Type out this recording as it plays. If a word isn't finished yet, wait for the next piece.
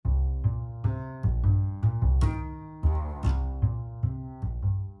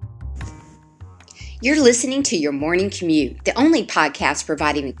You're listening to Your Morning Commute, the only podcast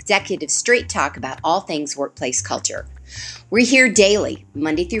providing executives straight talk about all things workplace culture. We're here daily,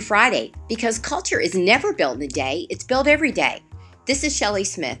 Monday through Friday, because culture is never built in a day, it's built every day. This is Shelley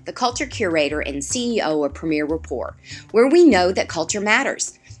Smith, the culture curator and CEO of Premier Rapport, where we know that culture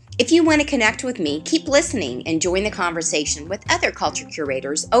matters. If you want to connect with me, keep listening and join the conversation with other culture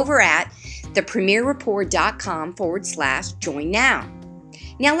curators over at thepremierrapport.com/join now.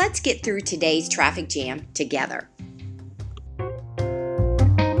 Now let's get through today's traffic jam together.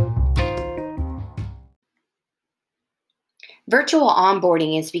 Virtual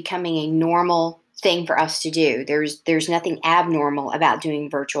onboarding is becoming a normal thing for us to do. There's nothing abnormal about doing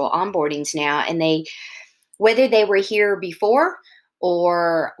virtual onboardings now, and whether they were here before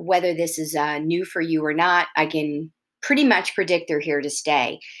or whether this is new for you or not, I can pretty much predict they're here to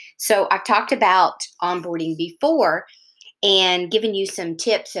stay. So I've talked about onboarding before and given you some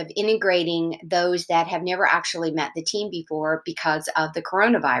tips of integrating those that have never actually met the team before because of the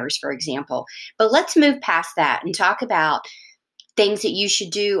coronavirus, for example. But let's move past that and talk about things that you should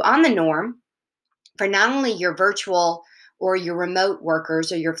do on the norm for not only your virtual or your remote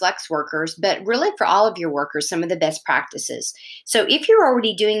workers or your flex workers, but really for all of your workers, some of the best practices. So if you're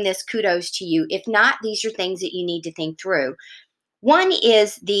already doing this, kudos to you. If not, these are things that you need to think through. One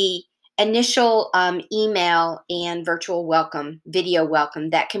is the initial email and virtual welcome, video welcome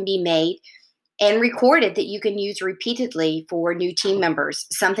that can be made and recorded that you can use repeatedly for new team members,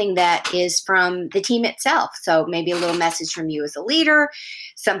 something that is from the team itself. So maybe a little message from you as a leader,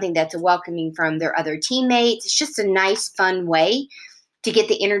 something that's welcoming from their other teammates. It's just a nice, fun way to get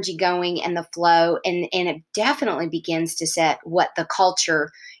the energy going and the flow. And it definitely begins to set what the culture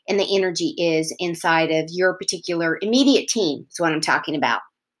and the energy is inside of your particular immediate team. Is what I'm talking about.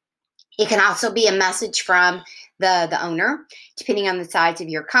 It can also be a message from the owner, depending on the size of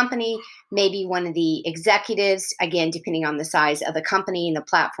your company, maybe one of the executives, again, depending on the size of the company and the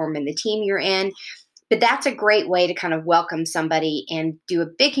platform and the team you're in. But that's a great way to kind of welcome somebody and do a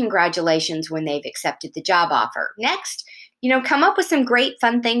big congratulations when they've accepted the job offer. Next, come up with some great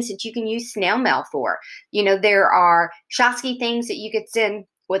fun things that you can use snail mail for. There are Shosky things that you could send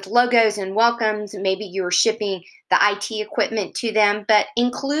with logos and welcomes. Maybe you're shipping the IT equipment to them, but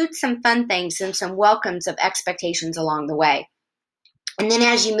include some fun things and some welcomes of expectations along the way. And then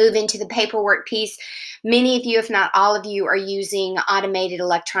as you move into the paperwork piece, many of you, if not all of you, are using automated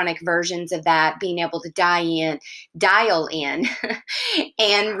electronic versions of that, being able to dial in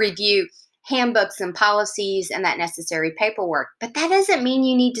and review handbooks and policies and that necessary paperwork. But that doesn't mean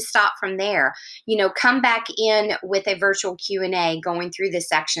you need to stop from there. Come back in with a virtual Q&A going through the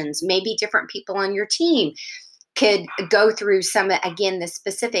sections. Maybe different people on your team could go through some, again, the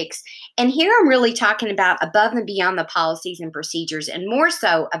specifics. And here I'm really talking about above and beyond the policies and procedures, and more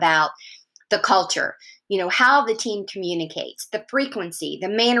so about the culture, how the team communicates, the frequency, the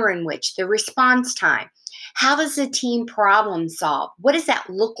manner in which, the response time. How does the team problem solve? What does that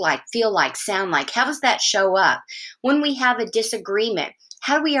look like, feel like, sound like? How does that show up? When we have a disagreement,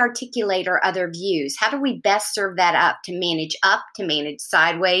 how do we articulate our other views? How do we best serve that up, to manage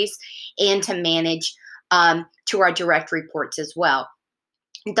sideways, and to manage to our direct reports as well?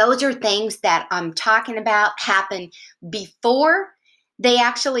 Those are things that I'm talking about happen before they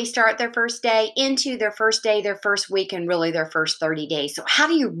actually start their first day, into their first day, their first week, and really their first 30 days. So how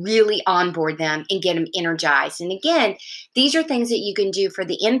do you really onboard them and get them energized? And again, these are things that you can do for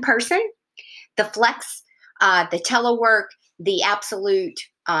the in-person, the flex, the telework, the absolute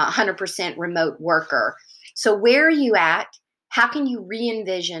 100% remote worker. So where are you at? How can you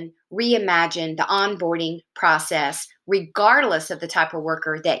re-envision, reimagine the onboarding process, regardless of the type of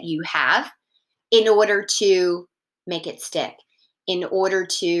worker that you have, in order to make it stick? In order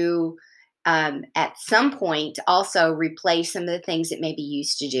to, at some point, also replace some of the things that maybe you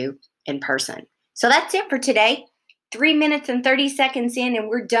used to do in person. So that's it for today. 3 minutes and 30 seconds in, and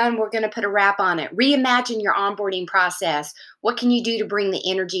we're done. We're going to put a wrap on it. Reimagine your onboarding process. What can you do to bring the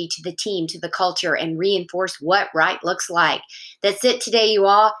energy to the team, to the culture, and reinforce what right looks like? That's it today, you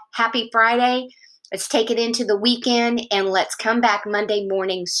all. Happy Friday. Let's take it into the weekend, and let's come back Monday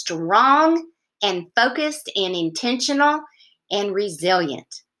morning strong and focused and intentional and resilient.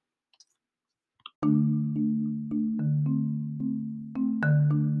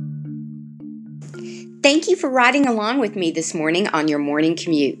 Thank you for riding along with me this morning on your morning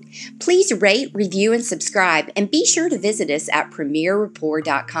commute. Please rate, review, and subscribe, and be sure to visit us at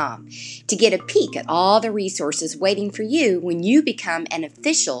premierrapport.com to get a peek at all the resources waiting for you when you become an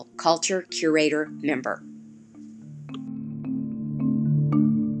official Culture Curator member.